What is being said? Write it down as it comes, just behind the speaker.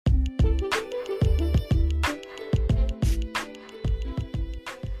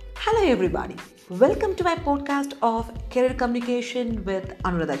Hello, everybody. Welcome to my podcast of Career Communication with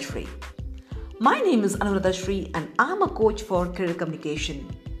Anuradha Shri. My name is Anuradha Shri and I'm a coach for career communication.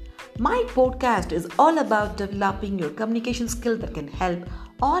 My podcast is all about developing your communication skill that can help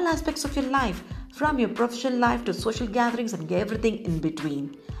all aspects of your life, from your professional life to social gatherings and everything in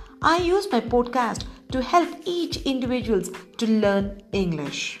between. I use my podcast to help each individuals to learn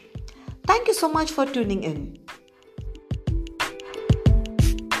English. Thank you so much for tuning in.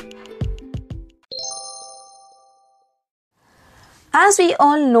 As we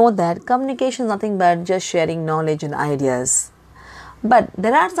all know that communication is nothing but just sharing knowledge and ideas. But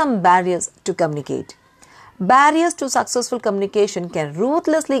there are some barriers to communicate. Barriers to successful communication can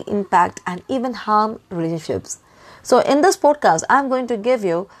ruthlessly impact and even harm relationships. So in this podcast, I'm going to give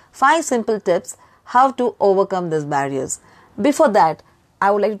you 5 simple tips how to overcome these barriers. Before that,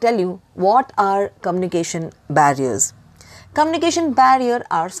 I would like to tell you what are communication barriers. Communication barriers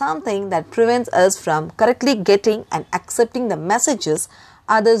are something that prevents us from correctly getting and accepting the messages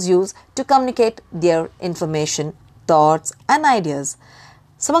others use to communicate their information, thoughts, and ideas.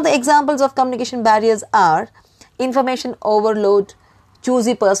 Some of the examples of communication barriers are information overload,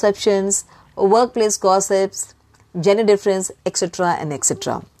 choosy perceptions, workplace gossips, gender difference, etc. and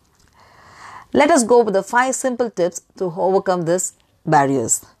etc. Let us go with the 5 simple tips to overcome these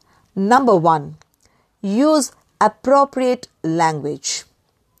barriers. Number 1. Use appropriate language.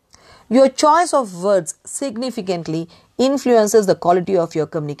 Your choice of words significantly influences the quality of your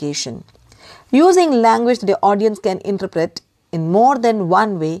communication. Using language that the audience can interpret in more than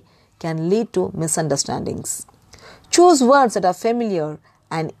one way can lead to misunderstandings. Choose words that are familiar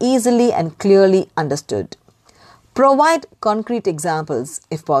and easily and clearly understood. Provide concrete examples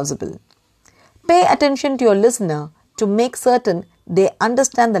if possible. Pay attention to your listener to make certain they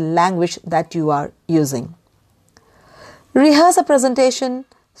understand the language that you are using. Rehearse a presentation,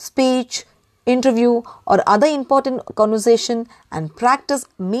 speech, interview, or other important conversation and practice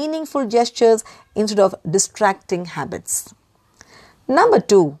meaningful gestures instead of distracting habits. Number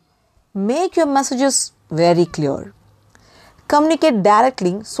 2. Make your messages very clear. Communicate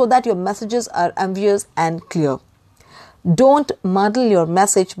directly so that your messages are obvious and clear. Don't muddle your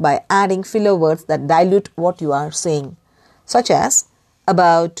message by adding filler words that dilute what you are saying, such as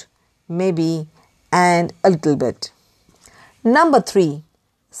about, maybe, and a little bit. Number 3.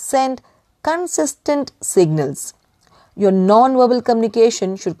 Send consistent signals. Your non-verbal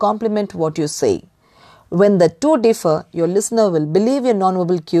communication should complement what you say. When the two differ, your listener will believe your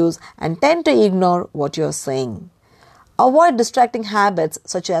non-verbal cues and tend to ignore what you are saying. Avoid distracting habits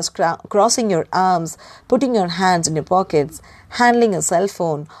such as crossing your arms, putting your hands in your pockets, handling a cell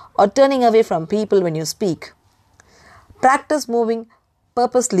phone, or turning away from people when you speak. Practice moving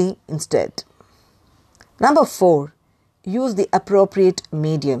purposely instead. Number 4. Use the appropriate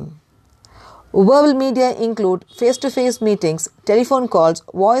medium. Verbal media include face-to-face meetings, telephone calls,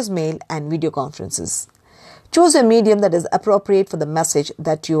 voicemail, and video conferences. Choose a medium that is appropriate for the message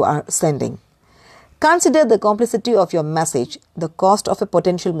that you are sending. Consider the complexity of your message, the cost of a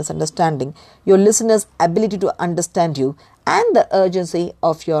potential misunderstanding, your listener's ability to understand you, and the urgency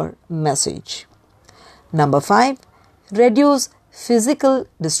of your message. Number 5. Reduce physical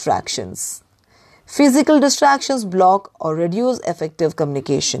distractions. Physical distractions block or reduce effective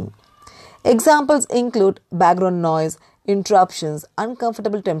communication. Examples include background noise, interruptions,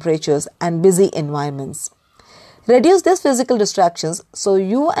 uncomfortable temperatures, and busy environments. Reduce these physical distractions so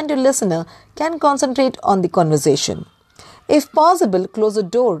you and your listener can concentrate on the conversation. If possible, close the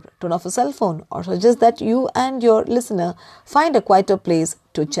door, turn off a cell phone, or suggest that you and your listener find a quieter place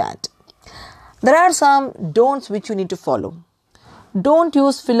to chat. There are some don'ts which you need to follow. Don't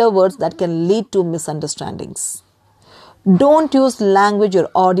use filler words that can lead to misunderstandings. Don't use language your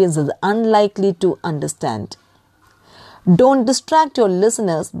audience is unlikely to understand. Don't distract your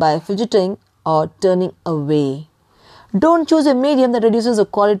listeners by fidgeting or turning away. Don't choose a medium that reduces the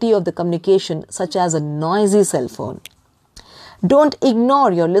quality of the communication, such as a noisy cell phone. Don't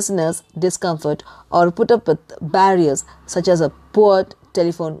ignore your listeners' discomfort or put up with barriers such as a poor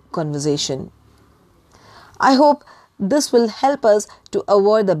telephone conversation. I hope this will help us to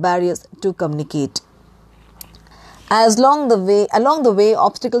avoid the barriers to communicate. Along the way,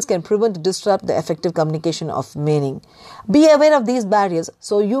 obstacles can prevent or disrupt the effective communication of meaning. Be aware of these barriers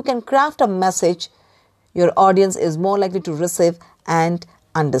so you can craft a message your audience is more likely to receive and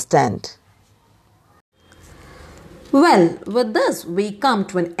understand. Well, with this, we come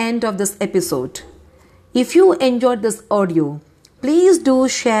to an end of this episode. If you enjoyed this audio, please do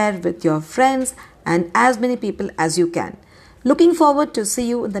share with your friends and as many people as you can. Looking forward to see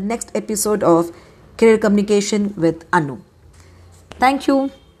you in the next episode of Career Communication with Anu. Thank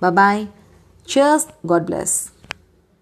you. Bye bye. Cheers. God bless.